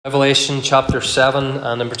Revelation chapter 7,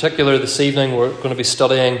 and in particular this evening we're going to be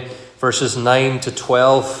studying verses 9 to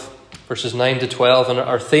 12. And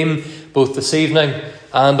our theme, both this evening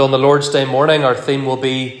and on the Lord's Day morning, our theme will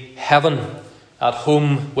be Heaven at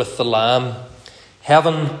Home with the Lamb.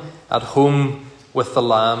 Heaven at Home with the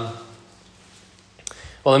Lamb.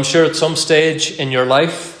 Well, I'm sure at some stage in your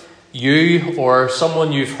life, you or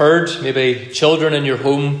someone you've heard, maybe children in your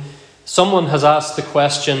home, someone has asked the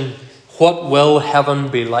question, what will heaven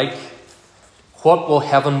be like? What will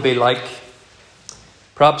heaven be like?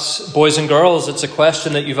 Perhaps, boys and girls, it's a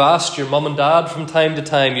question that you've asked your mum and dad from time to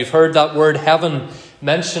time. You've heard that word heaven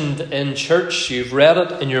mentioned in church. You've read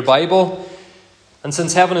it in your Bible. And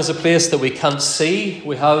since heaven is a place that we can't see,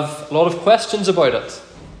 we have a lot of questions about it.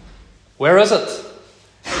 Where is it?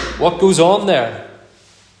 What goes on there?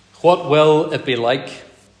 What will it be like?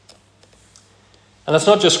 And it's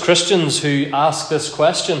not just Christians who ask this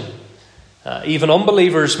question. Even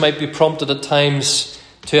unbelievers might be prompted at times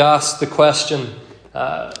to ask the question.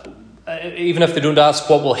 Even if they don't ask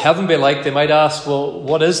what will heaven be like, they might ask, well,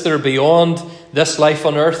 what is there beyond this life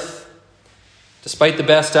on earth? Despite the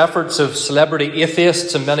best efforts of celebrity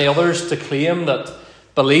atheists and many others to claim that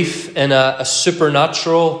belief in a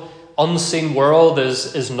supernatural, unseen world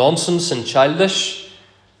is nonsense and childish,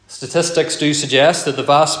 statistics do suggest that the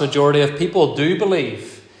vast majority of people do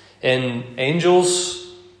believe in angels,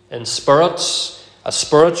 in spirits, a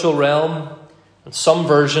spiritual realm, and some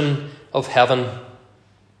version of heaven.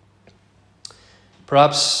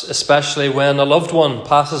 Perhaps especially when a loved one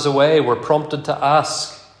passes away, we're prompted to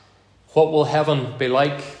ask, what will heaven be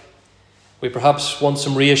like? We perhaps want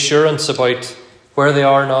some reassurance about where they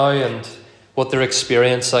are now and what they're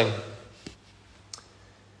experiencing.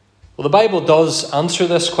 Well, the Bible does answer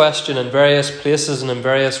this question in various places and in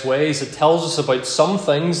various ways. It tells us about some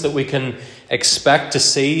things that we can expect to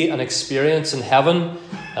see and experience in heaven.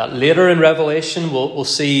 Later in Revelation, we'll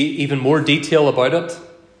see even more detail about it.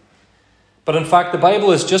 But in fact, the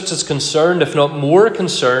Bible is just as concerned, if not more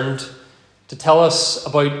concerned, to tell us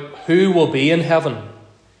about who will be in heaven,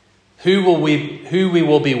 who we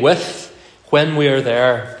will be with when we are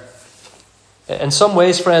there. In some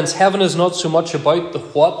ways, friends, heaven is not so much about the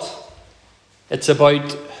what, it's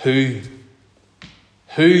about who.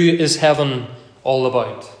 Who is heaven all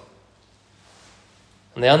about?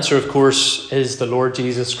 And the answer, of course, is the Lord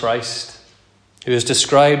Jesus Christ, who is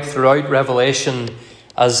described throughout Revelation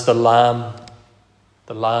as the Lamb.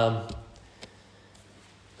 The Lamb.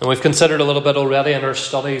 And we've considered a little bit already in our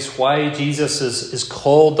studies why Jesus is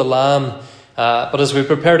called the Lamb. But as we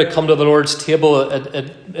prepare to come to the Lord's table,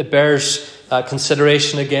 it bears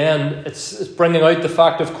consideration again. It's bringing out the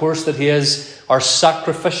fact, of course, that he is our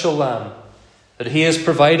sacrificial Lamb, that he has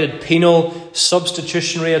provided penal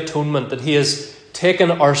substitutionary atonement, that he has taken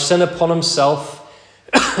our sin upon himself,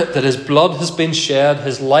 that his blood has been shed,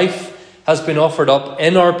 his life has been offered up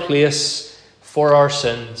in our place for our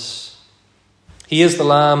sins. He is the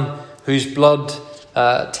Lamb whose blood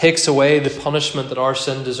takes away the punishment that our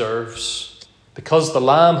sin deserves. Because the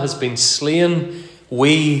Lamb has been slain,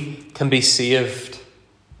 we can be saved.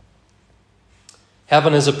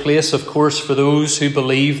 Heaven is a place, of course, for those who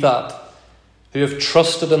believe that, who have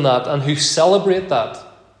trusted in that, and who celebrate that.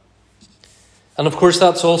 And of course,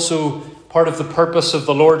 that's also part of the purpose of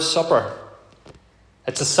the Lord's Supper.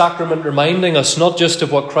 It's a sacrament reminding us not just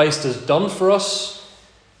of what Christ has done for us,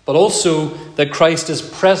 but also that Christ is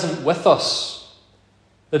present with us,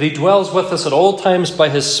 that he dwells with us at all times by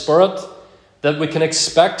his Spirit, that we can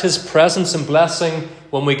expect his presence and blessing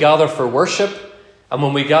when we gather for worship and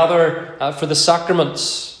when we gather for the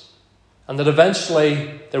sacraments, and that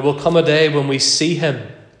eventually there will come a day when we see him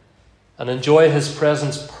and enjoy his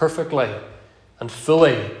presence perfectly and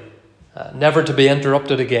fully, never to be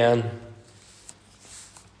interrupted again.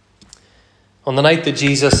 On the night that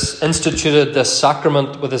Jesus instituted this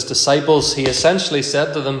sacrament with his disciples, he essentially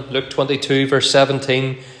said to them, Luke 22, verse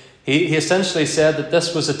 17, he essentially said that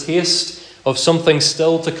this was a taste of something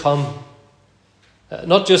still to come.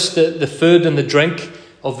 Not just the food and the drink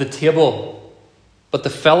of the table, but the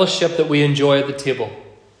fellowship that we enjoy at the table.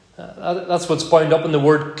 That's what's bound up in the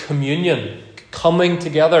word communion, coming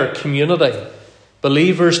together, community,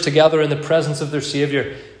 believers together in the presence of their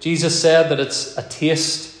Saviour. Jesus said that it's a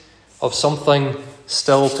taste of something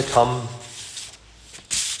still to come.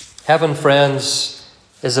 Heaven, friends,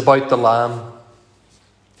 is about the Lamb,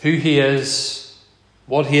 who he is,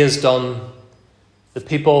 what he has done, the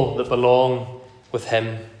people that belong with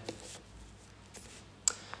him.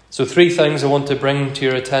 So 3 things I want to bring to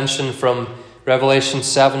your attention from Revelation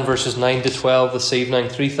 7 verses 9 to 12 this evening.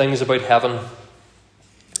 3 things about heaven.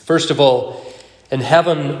 First of all, In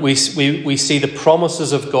heaven, we see the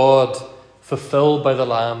promises of God fulfilled by the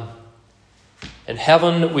Lamb. In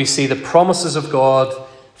heaven, we see the promises of God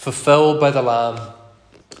fulfilled by the Lamb.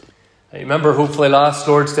 I remember, hopefully, last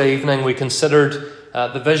Lord's Day evening, we considered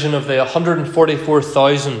the vision of the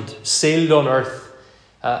 144,000 sealed on earth.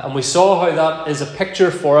 And we saw how that is a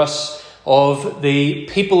picture for us of the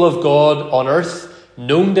people of God on earth,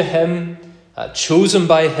 known to Him, chosen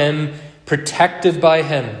by Him, protected by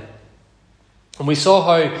Him. And we saw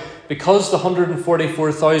how, because the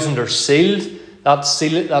 144,000 are sealed, that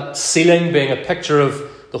sealing being a picture of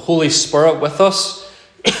the Holy Spirit with us,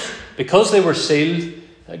 because they were sealed,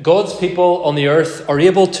 God's people on the earth are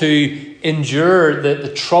able to endure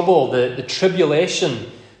the trouble, the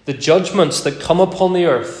tribulation, the judgments that come upon the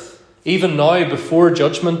earth, even now before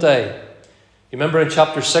Judgment Day. You remember in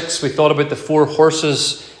chapter 6 we thought about the 4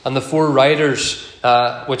 horses and the 4 riders,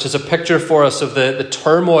 which is a picture for us of the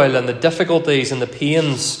turmoil and the difficulties and the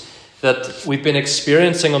pains that we've been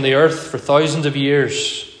experiencing on the earth for thousands of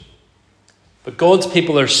years. But God's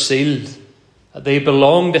people are sealed. They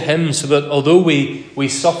belong to Him, so that although we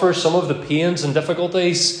suffer some of the pains and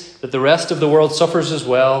difficulties that the rest of the world suffers as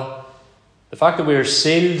well, the fact that we are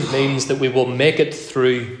sealed means that we will make it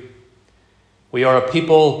through. We are a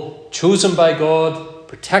people chosen by God,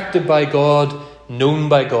 protected by God, known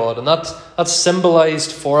by God. And that's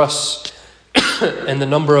symbolised for us in the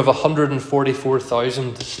number of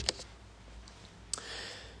 144,000.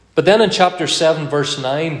 But then in chapter 7, verse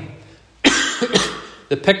 9,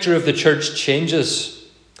 the picture of the church changes.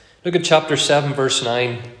 Look at chapter 7, verse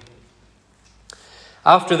 9.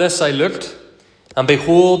 After this I looked, and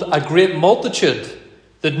behold, a great multitude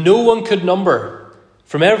that no one could number,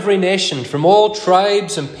 from every nation, from all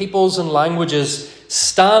tribes and peoples and languages,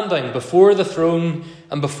 standing before the throne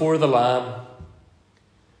and before the Lamb.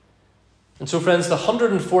 And so, friends, the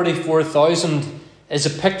 144,000 is a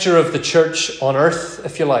picture of the church on earth,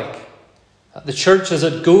 if you like. The church as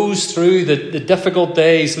it goes through the difficult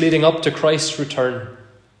days leading up to Christ's return.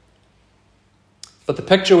 But the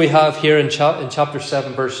picture we have here in chapter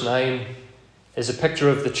 7, verse 9, is a picture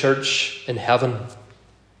of the church in heaven.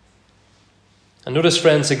 And notice,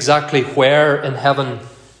 friends, exactly where in heaven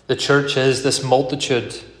the church is, this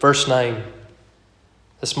multitude. Verse 9.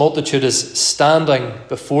 This multitude is standing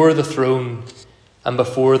before the throne and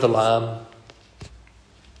before the Lamb.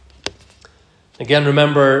 Again,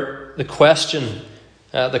 remember the question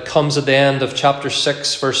that comes at the end of chapter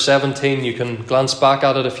 6, verse 17. You can glance back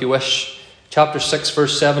at it if you wish. Chapter 6,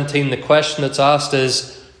 verse 17, the question that's asked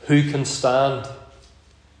is, who can stand?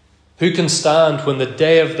 Who can stand when the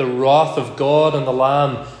day of the wrath of God and the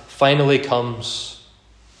Lamb finally comes?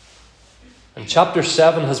 And chapter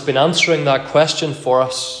 7 has been answering that question for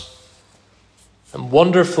us. And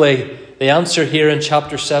wonderfully, the answer here in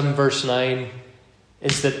chapter 7, verse 9,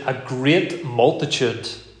 is that a great multitude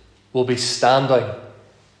will be standing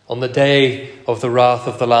on the day of the wrath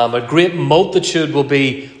of the Lamb. A great multitude will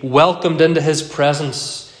be welcomed into His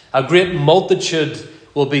presence. A great multitude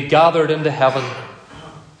will be gathered into heaven.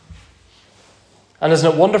 And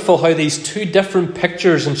isn't it wonderful how these 2 different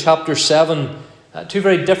pictures in chapter 7, 2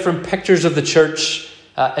 very different pictures of the church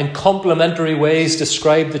in complementary ways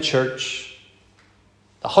describe the church.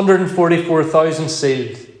 144,000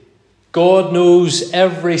 sealed. God knows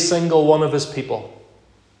every single one of His people.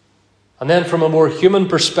 And then from a more human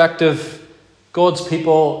perspective, God's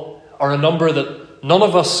people are a number that none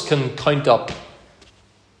of us can count up.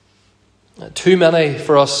 Too many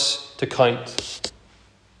for us to count.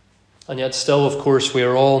 And yet still, of course, we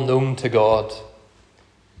are all known to God.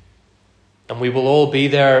 And we will all be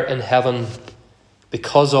there in heaven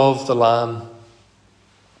because of the Lamb.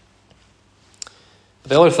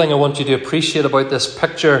 The other thing I want you to appreciate about this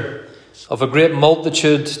picture of a great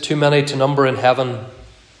multitude, too many to number in heaven,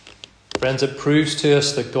 friends, it proves to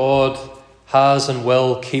us that God has and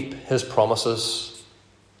will keep His promises.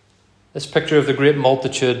 This picture of the great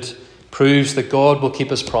multitude proves that God will keep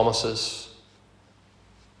His promises.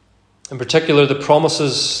 In particular, the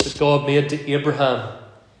promises that God made to Abraham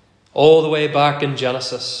all the way back in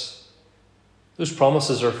Genesis. Those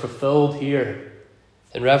promises are fulfilled here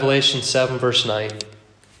in Revelation 7, verse 9.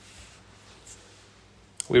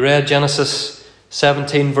 We read Genesis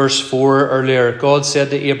 17, verse 4 earlier. God said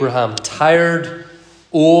to Abraham, tired,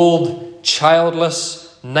 old,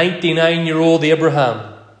 childless, 99-year-old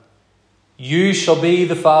Abraham, you shall be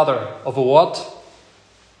the father of a what?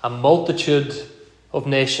 A multitude of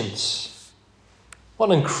nations. What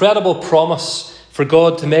an incredible promise for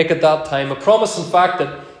God to make at that time. A promise, in fact,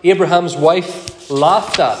 that Abraham's wife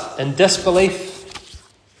laughed at in disbelief.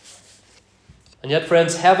 And yet,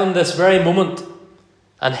 friends, heaven this very moment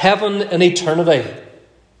And heaven in eternity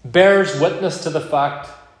bears witness to the fact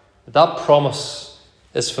that that promise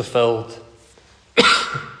is fulfilled. It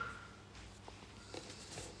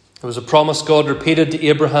was a promise God repeated to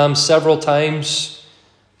Abraham several times,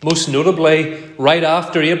 most notably right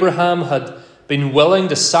after Abraham had been willing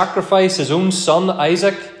to sacrifice his own son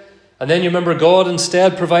Isaac. And then you remember God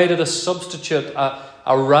instead provided a substitute, a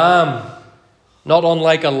ram, not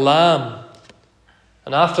unlike a lamb.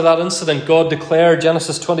 And after that incident, God declared,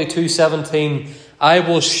 Genesis 22:17, I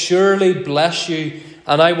will surely bless you,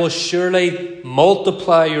 and I will surely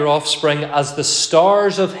multiply your offspring as the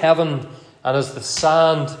stars of heaven and as the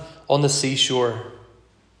sand on the seashore.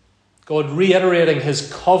 God reiterating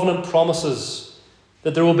his covenant promises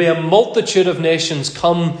that there will be a multitude of nations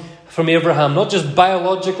come from Abraham, not just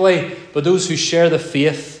biologically, but those who share the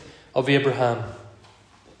faith of Abraham.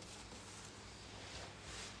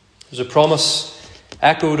 There's a promise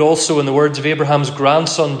echoed also in the words of Abraham's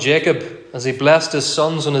grandson Jacob as he blessed his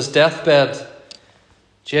sons on his deathbed.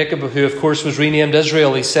 Jacob, who of course was renamed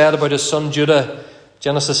Israel, he said about his son Judah,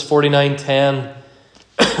 Genesis 49:10,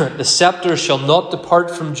 the scepter shall not depart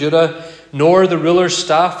from Judah, nor the ruler's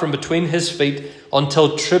staff from between his feet,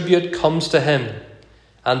 until tribute comes to him,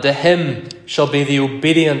 and to him shall be the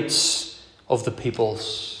obedience of the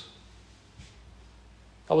peoples.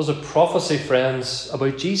 That was a prophecy, friends,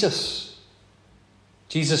 about Jesus.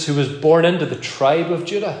 Jesus, who was born into the tribe of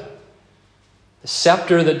Judah. The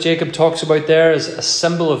scepter that Jacob talks about there is a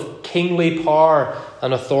symbol of kingly power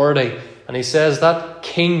and authority. And he says that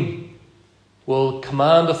king will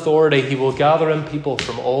command authority. He will gather in people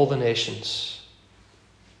from all the nations.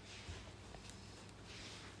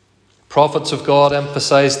 Prophets of God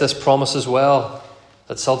emphasized this promise as well,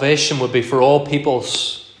 that salvation would be for all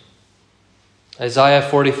peoples. Isaiah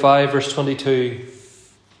 45 verse 22,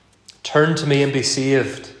 turn to me and be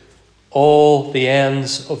saved, all the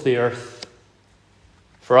ends of the earth.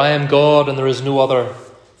 For I am God and there is no other.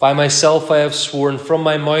 By myself I have sworn, from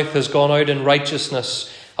my mouth has gone out in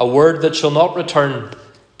righteousness a word that shall not return.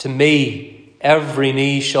 To me every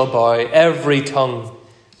knee shall bow, every tongue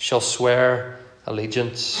shall swear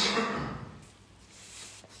allegiance.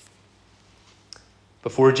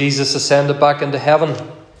 Before Jesus ascended back into heaven,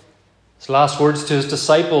 his last words to his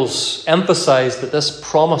disciples emphasized that this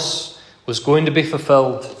promise was going to be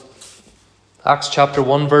fulfilled. Acts chapter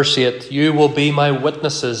 1 verse 8, you will be my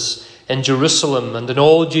witnesses in Jerusalem and in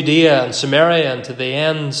all Judea and Samaria and to the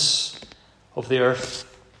ends of the earth.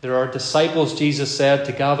 There are disciples, Jesus said,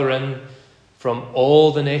 to gather in from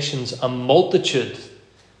all the nations, a multitude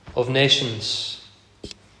of nations.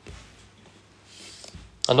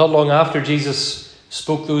 And not long after Jesus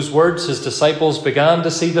spoke those words, his disciples began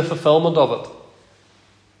to see the fulfillment of it.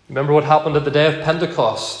 Remember what happened at the day of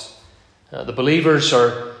Pentecost. The believers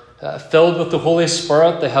are filled with the Holy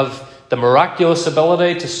Spirit. They have the miraculous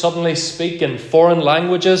ability to suddenly speak in foreign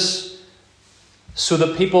languages, so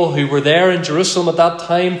that people who were there in Jerusalem at that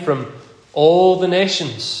time from all the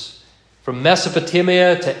nations, from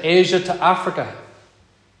Mesopotamia to Asia to Africa,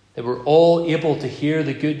 they were all able to hear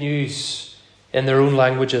the good news in their own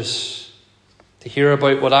languages, to hear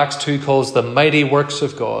about what Acts 2 calls the mighty works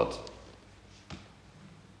of God.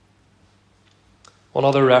 One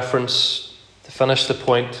other reference to finish the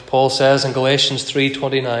point. Paul says in Galatians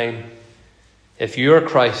 3:29, if you are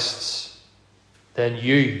Christ's, then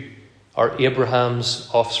you are Abraham's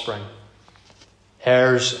offspring,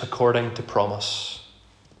 heirs according to promise.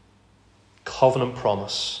 Covenant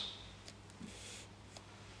promise.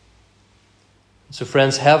 So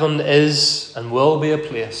friends, heaven is and will be a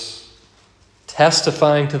place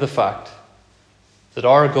testifying to the fact that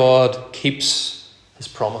our God keeps his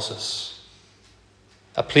promises.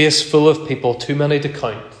 A place full of people, too many to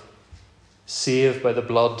count, saved by the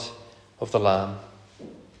blood of the Lamb.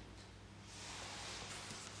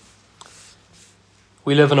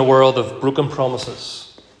 We live in a world of broken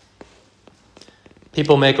promises.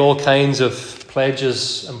 People make all kinds of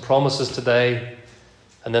pledges and promises today,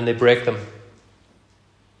 and then they break them.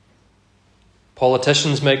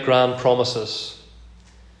 Politicians make grand promises.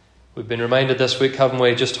 We've been reminded this week, haven't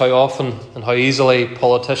we, just how often and how easily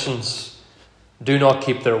politicians do not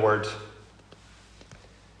keep their word.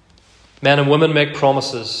 Men and women make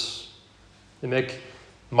promises. They make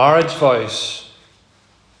marriage vows,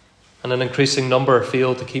 and an increasing number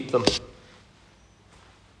fail to keep them.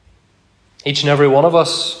 Each and every one of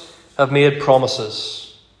us have made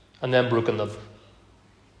promises and then broken them.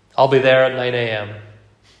 I'll be there at 9 a.m.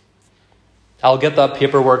 I'll get that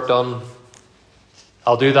paperwork done.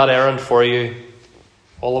 I'll do that errand for you.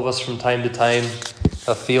 All of us from time to time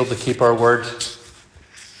have failed to keep our word.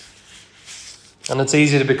 And it's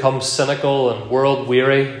easy to become cynical and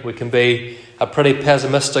world-weary. We can be a pretty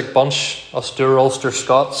pessimistic bunch, us Dour Ulster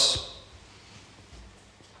Scots.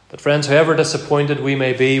 But friends, however disappointed we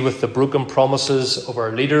may be with the broken promises of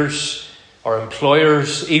our leaders, our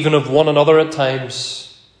employers, even of one another at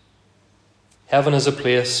times, heaven is a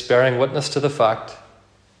place bearing witness to the fact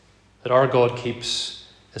that our God keeps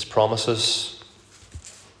his promises.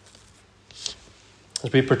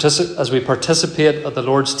 As we participate at the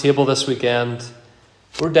Lord's table this weekend,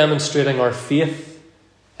 we're demonstrating our faith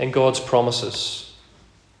in God's promises.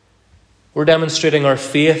 We're demonstrating our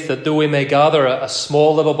faith that though we may gather a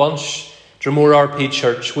small little bunch, Dromore RP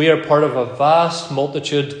Church, we are part of a vast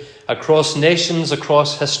multitude across nations,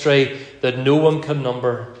 across history, that no one can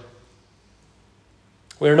number.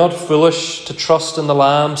 We are not foolish to trust in the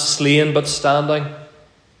Lamb, slain but standing.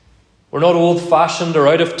 We're not old-fashioned or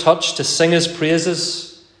out of touch to sing his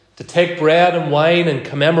praises, to take bread and wine in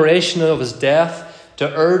commemoration of his death,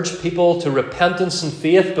 to urge people to repentance and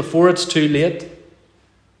faith before it's too late.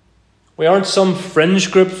 We aren't some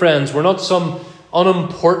fringe group, friends. We're not some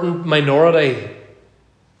unimportant minority.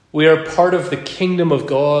 We are part of the kingdom of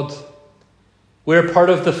God. We are part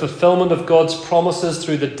of the fulfillment of God's promises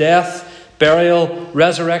through the death, burial,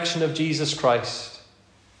 resurrection of Jesus Christ.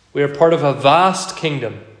 We are part of a vast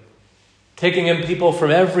kingdom, taking in people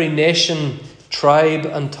from every nation, tribe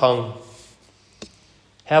and tongue.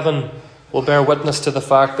 Heaven will bear witness to the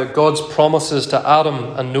fact that God's promises to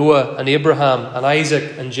Adam and Noah and Abraham and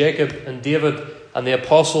Isaac and Jacob and David and the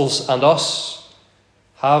apostles and us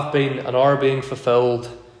have been and are being fulfilled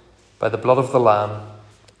by the blood of the Lamb.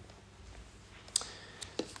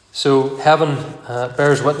 So heaven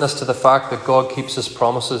bears witness to the fact that God keeps his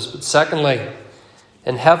promises. But secondly,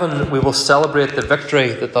 in heaven we will celebrate the victory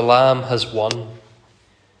that the Lamb has won.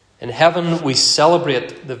 In heaven we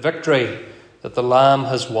celebrate the victory that the Lamb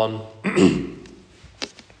has won.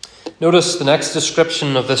 Notice the next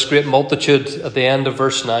description of this great multitude at the end of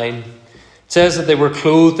verse 9. It says that they were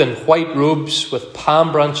clothed in white robes with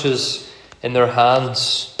palm branches in their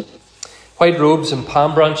hands. White robes and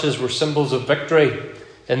palm branches were symbols of victory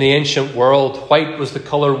in the ancient world. White was the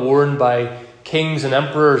colour worn by kings and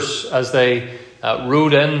emperors as they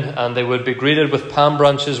rode in, and they would be greeted with palm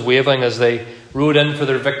branches waving as they rode in for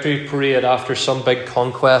their victory parade after some big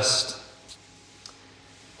conquest.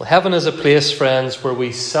 Well, heaven is a place, friends, where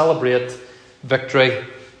we celebrate victory,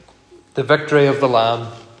 the victory of the Lamb.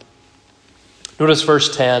 Notice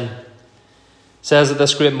verse 10. It says that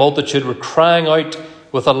this great multitude were crying out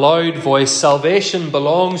with a loud voice, "Salvation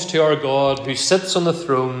belongs to our God who sits on the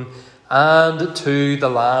throne and to the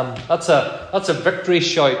Lamb." That's a victory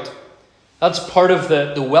shout. That's part of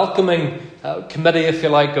the welcoming committee, if you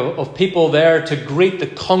like, of people there to greet the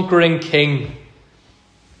conquering King.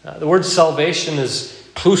 The word salvation is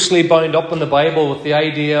closely bound up in the Bible with the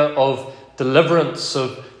idea of deliverance,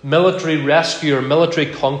 of military rescue or military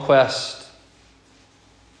conquest.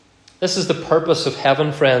 This is the purpose of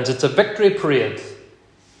heaven, friends. It's a victory parade.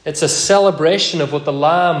 It's a celebration of what the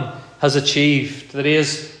Lamb has achieved, that he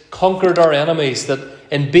has conquered our enemies, that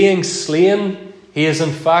in being slain, he is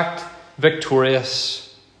in fact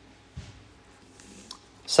victorious.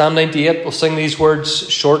 Psalm 98 will sing these words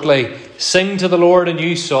shortly. "Sing to the Lord a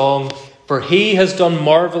new song, for he has done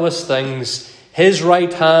marvellous things. His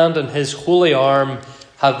right hand and his holy arm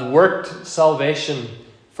have worked salvation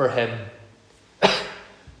for him."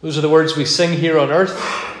 Those are the words we sing here on earth.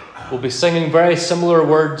 We'll be singing very similar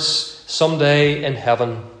words someday in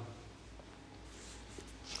heaven.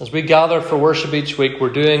 As we gather for worship each week, we're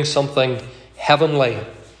doing something heavenly.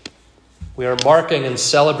 We are marking and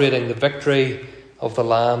celebrating the victory of the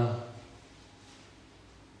Lamb.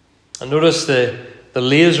 And notice the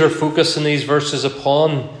laser focus in these verses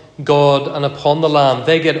upon God and upon the Lamb.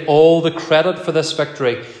 They get all the credit for this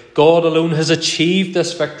victory. God alone has achieved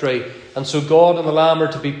this victory. And so God and the Lamb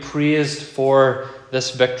are to be praised for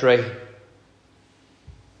this victory.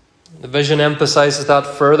 The vision emphasizes that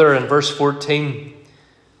further in verse 14.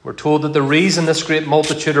 We're told that the reason this great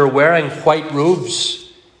multitude are wearing white robes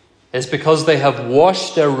is because they have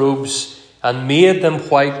washed their robes and made them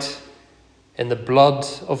white in the blood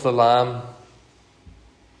of the Lamb.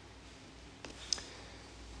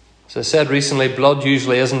 As I said recently, blood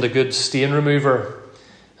usually isn't a good stain remover.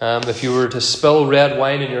 If you were to spill red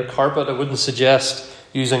wine in your carpet, I wouldn't suggest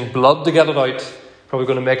using blood to get it out. Probably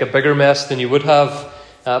going to make a bigger mess than you would have.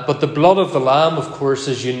 But the blood of the Lamb, of course,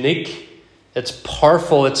 is unique. It's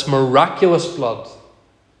powerful. It's miraculous blood.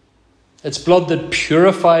 It's blood that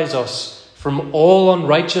purifies us from all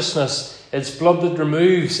unrighteousness. It's blood that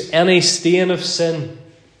removes any stain of sin.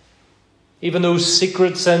 Even those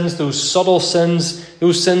secret sins, those subtle sins,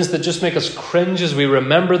 those sins that just make us cringe as we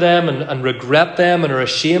remember them and regret them and are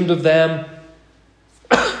ashamed of them.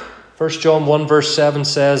 1 John 1 verse 7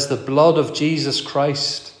 says, the blood of Jesus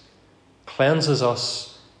Christ cleanses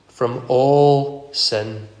us from all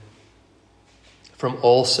sin. From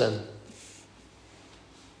all sin.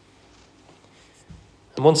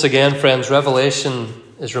 And once again, friends, Revelation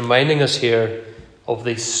is reminding us here of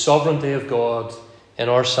the sovereignty of God in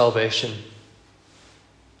our salvation.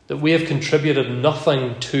 That we have contributed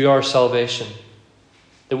nothing to our salvation.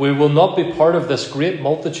 That we will not be part of this great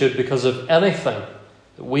multitude because of anything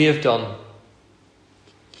that we have done.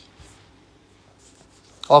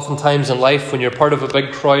 Oftentimes in life, when you're part of a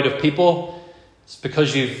big crowd of people, it's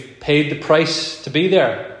because you've paid the price to be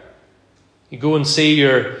there. You go and see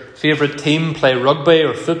your favourite team play rugby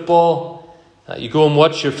or football. You go and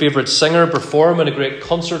watch your favourite singer perform in a great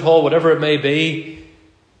concert hall, whatever it may be.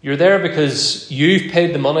 You're there because you've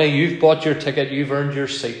paid the money, you've bought your ticket, you've earned your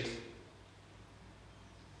seat.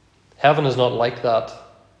 Heaven is not like that.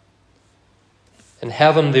 In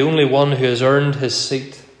heaven, the only one who has earned his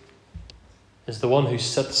seat is the one who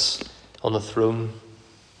sits on the throne.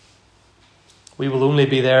 We will only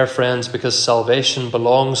be there, friends, because salvation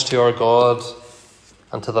belongs to our God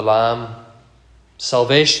and to the Lamb.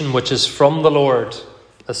 Salvation which is from the Lord,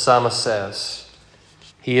 the psalmist says.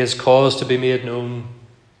 He is caused to be made known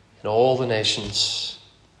in all the nations.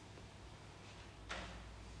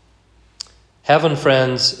 Heaven,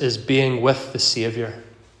 friends, is being with the Saviour.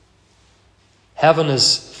 Heaven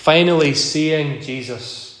is finally seeing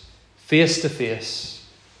Jesus face to face,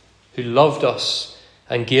 who loved us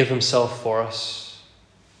and gave himself for us.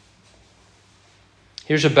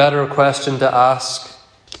 Here's a better question to ask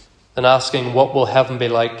than asking, what will heaven be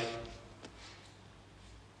like?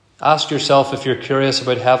 Ask yourself, if you're curious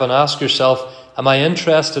about heaven, ask yourself, am I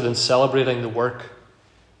interested in celebrating the work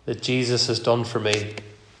that Jesus has done for me?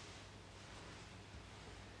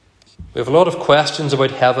 We have a lot of questions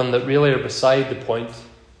about heaven that really are beside the point.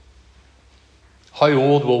 How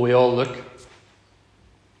old will we all look?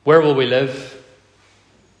 Where will we live?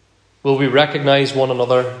 Will we recognize one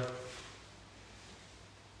another?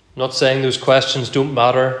 I'm not saying those questions don't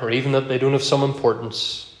matter or even that they don't have some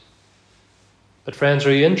importance. But friends,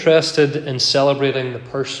 are you interested in celebrating the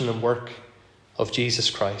person and work of Jesus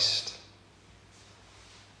Christ?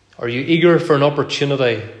 Are you eager for an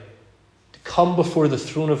opportunity to come before the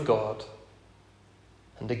throne of God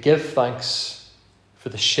and to give thanks for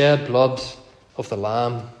the shed blood of the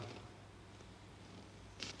Lamb?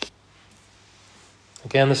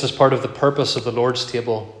 Again, this is part of the purpose of the Lord's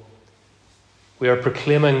table. We are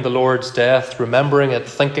proclaiming the Lord's death, remembering it,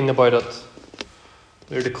 thinking about it.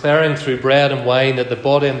 We are declaring through bread and wine that the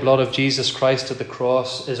body and blood of Jesus Christ at the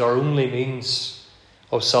cross is our only means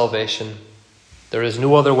of salvation. There is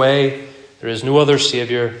no other way. There is no other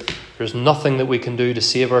Saviour. There is nothing that we can do to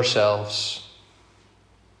save ourselves.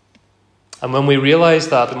 And when we realise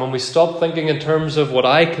that, and when we stop thinking in terms of what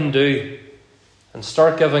I can do and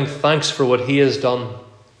start giving thanks for what he has done,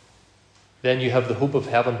 then you have the hope of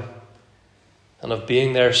heaven and of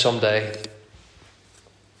being there someday.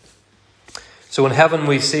 So in heaven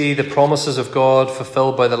we see the promises of God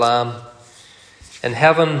fulfilled by the Lamb. In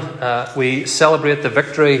heaven we celebrate the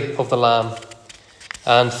victory of the Lamb.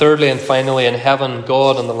 And thirdly and finally, in heaven,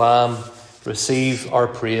 God and the Lamb receive our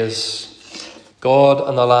praise. God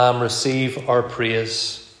and the Lamb receive our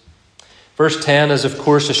praise. Verse 10 is, of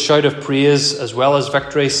course, a shout of praise as well as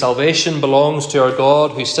victory. Salvation belongs to our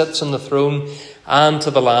God who sits on the throne and to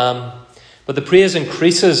the Lamb. But the praise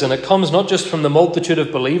increases, and it comes not just from the multitude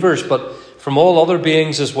of believers, but from all other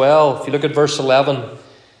beings as well. If you look at verse 11,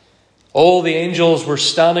 all the angels were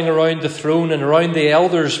standing around the throne, and around the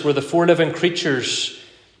elders were the four living creatures.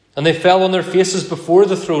 And they fell on their faces before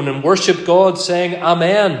the throne and worshipped God, saying,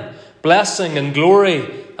 Amen. Blessing and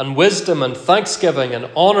glory and wisdom and thanksgiving and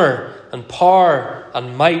honour and power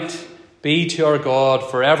and might be to our God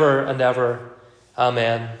forever and ever.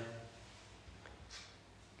 Amen.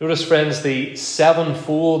 Notice, friends, the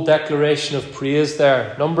sevenfold declaration of praise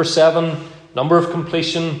there. Number 7, number of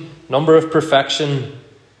completion, number of perfection.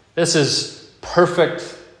 This is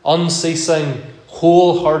perfect, unceasing,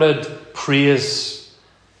 wholehearted praise.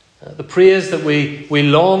 The praise that we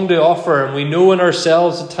long to offer, and we know in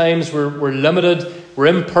ourselves at times we're limited, we're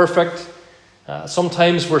imperfect.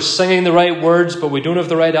 Sometimes we're singing the right words, but we don't have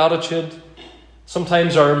the right attitude.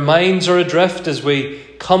 Sometimes our minds are adrift as we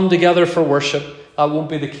come together for worship. That won't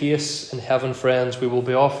be the case in heaven, friends. We will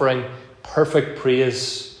be offering perfect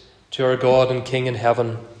praise to our God and King in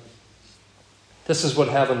heaven. This is what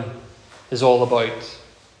heaven is all about.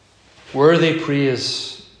 Worthy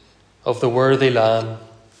praise, of the worthy Lamb.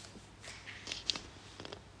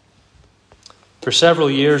 For several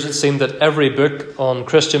years, it seemed that every book on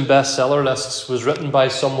Christian bestseller lists was written by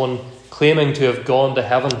someone claiming to have gone to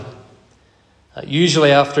heaven,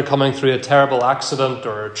 usually after coming through a terrible accident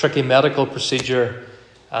or a tricky medical procedure,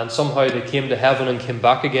 and somehow they came to heaven and came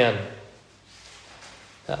back again.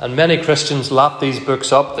 And many Christians lapped these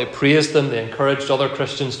books up. They praised them. They encouraged other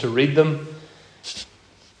Christians to read them.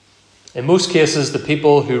 In most cases, the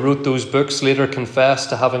people who wrote those books later confessed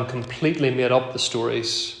to having completely made up the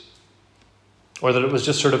stories, or that it was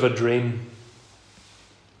just sort of a dream.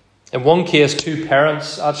 In one case, two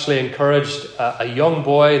parents actually encouraged a young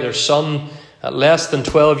boy, their son, at less than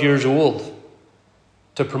 12 years old,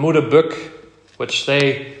 to promote a book which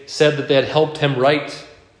they said that they had helped him write,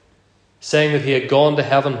 saying that he had gone to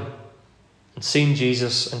heaven and seen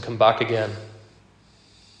Jesus and come back again.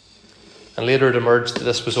 And later it emerged that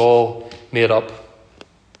this was all made up.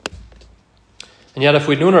 And yet, if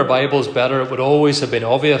we'd known our Bibles better, it would always have been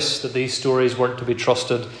obvious that these stories weren't to be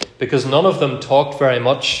trusted, because none of them talked very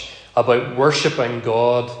much about worshipping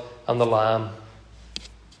God and the Lamb.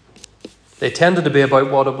 They tended to be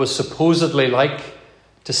about what it was supposedly like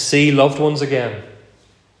to see loved ones again,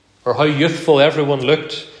 or how youthful everyone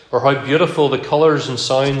looked, or how beautiful the colours and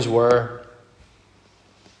sounds were.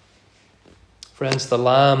 Friends, the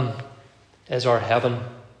Lamb is our heaven.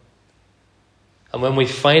 And when we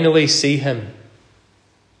finally see him,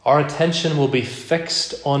 our attention will be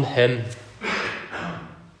fixed on him.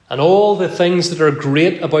 And all the things that are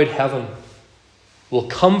great about heaven will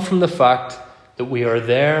come from the fact that we are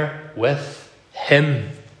there with him.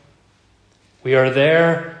 We are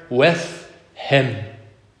there with him.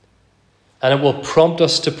 And it will prompt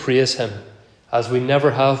us to praise him as we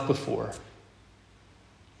never have before.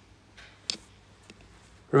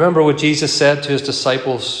 Remember what Jesus said to his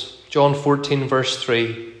disciples, John 14, verse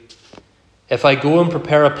 3. If I go and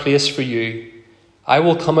prepare a place for you, I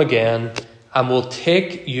will come again and will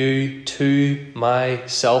take you to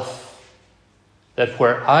myself, that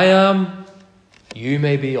where I am, you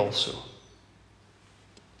may be also.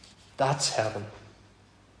 That's heaven.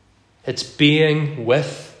 It's being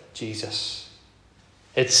with Jesus.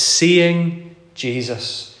 It's seeing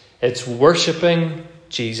Jesus. It's worshipping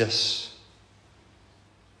Jesus.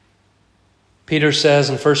 Peter says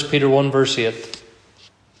in 1 Peter 1 verse 8,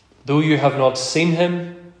 though you have not seen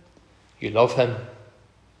him, you love him.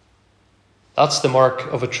 That's the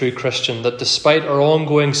mark of a true Christian, that despite our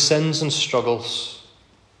ongoing sins and struggles,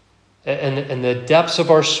 in the depths of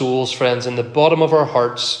our souls, friends, in the bottom of our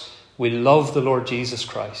hearts, we love the Lord Jesus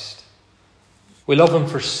Christ. We love him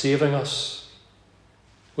for saving us.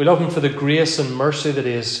 We love him for the grace and mercy that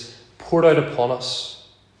he has poured out upon us.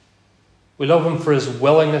 We love him for his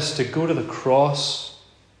willingness to go to the cross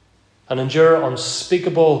and endure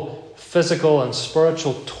unspeakable physical and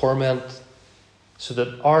spiritual torment so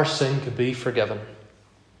that our sin could be forgiven.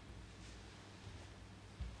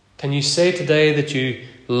 Can you say today that you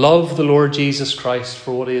love the Lord Jesus Christ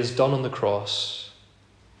for what he has done on the cross?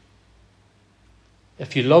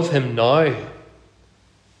 If you love him now,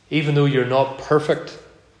 even though you're not perfect,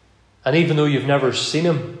 and even though you've never seen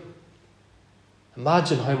him,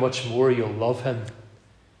 imagine how much more you'll love him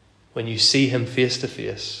when you see him face to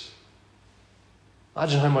face.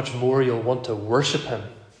 Imagine how much more you'll want to worship him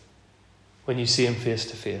when you see him face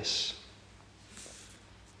to face.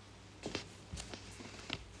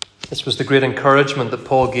 This was the great encouragement that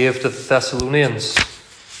Paul gave to the Thessalonians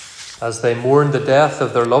as they mourned the death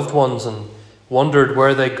of their loved ones and wondered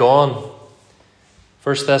where they'd gone.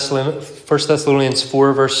 1 Thessalonians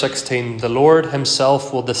 4 verse 16, the Lord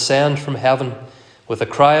himself will descend from heaven with a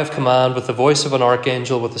cry of command, with the voice of an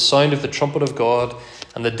archangel, with the sound of the trumpet of God,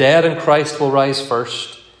 and the dead in Christ will rise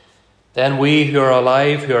first. Then we who are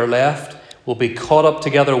alive, who are left, will be caught up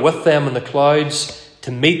together with them in the clouds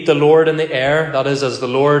to meet the Lord in the air. That is, as the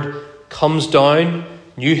Lord comes down,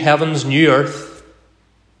 new heavens, new earth.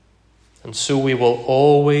 And so we will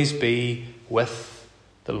always be with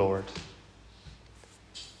the Lord.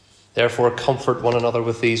 Therefore, comfort one another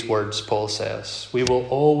with these words, Paul says. We will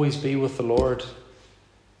always be with the Lord.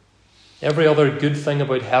 Every other good thing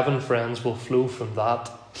about heaven, friends, will flow from that.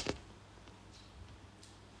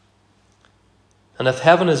 And if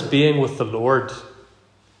heaven is being with the Lord,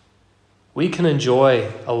 we can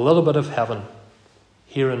enjoy a little bit of heaven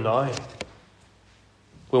here and now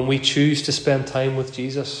when we choose to spend time with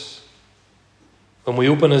Jesus, when we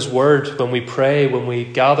open his word, when we pray, when we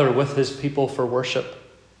gather with his people for worship.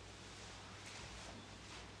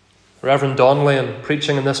 Reverend Donnelly, in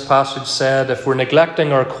preaching in this passage, said, if we're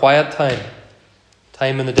neglecting our quiet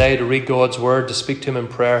time in the day to read God's word, to speak to him in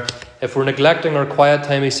prayer, if we're neglecting our quiet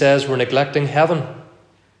time, he says we're neglecting heaven.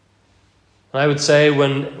 And I would say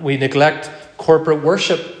when we neglect corporate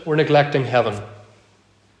worship, we're neglecting heaven.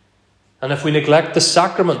 And if we neglect the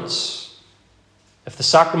sacraments, if the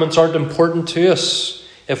sacraments aren't important to us,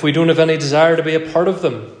 if we don't have any desire to be a part of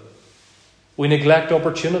them, we neglect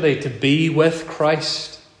opportunity to be with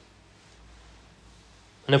Christ.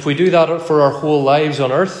 And if we do that for our whole lives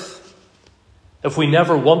on earth, if we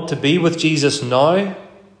never want to be with Jesus now,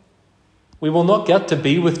 we will not get to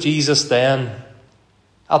be with Jesus then,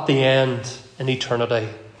 at the end, in eternity.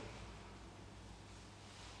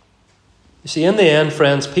 You see, in the end,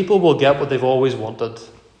 friends, people will get what they've always wanted.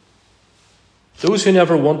 Those who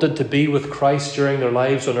never wanted to be with Christ during their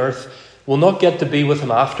lives on earth will not get to be with him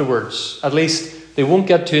afterwards. At least they won't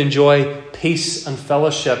get to enjoy peace and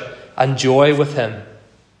fellowship and joy with him.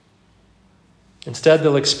 Instead,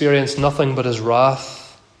 they'll experience nothing but his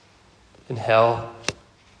wrath in hell.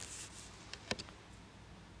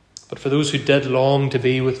 But for those who did long to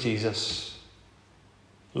be with Jesus,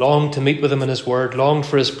 longed to meet with him in his word, longed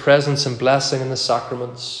for his presence and blessing in the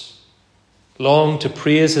sacraments, longed to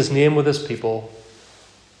praise his name with his people,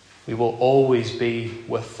 we will always be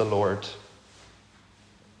with the Lord.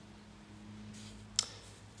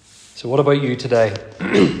 So what about you today?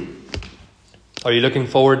 Are you looking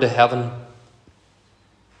forward to heaven?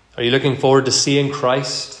 Are you looking forward to seeing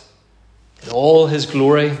Christ in all his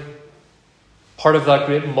glory? Part of that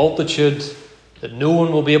great multitude that no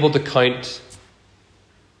one will be able to count.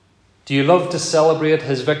 Do you love to celebrate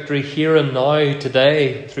his victory here and now,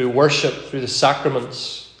 today, through worship, through the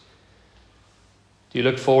sacraments? Do you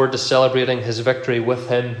look forward to celebrating his victory with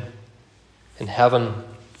him in heaven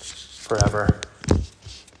forever?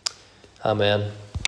 Amen.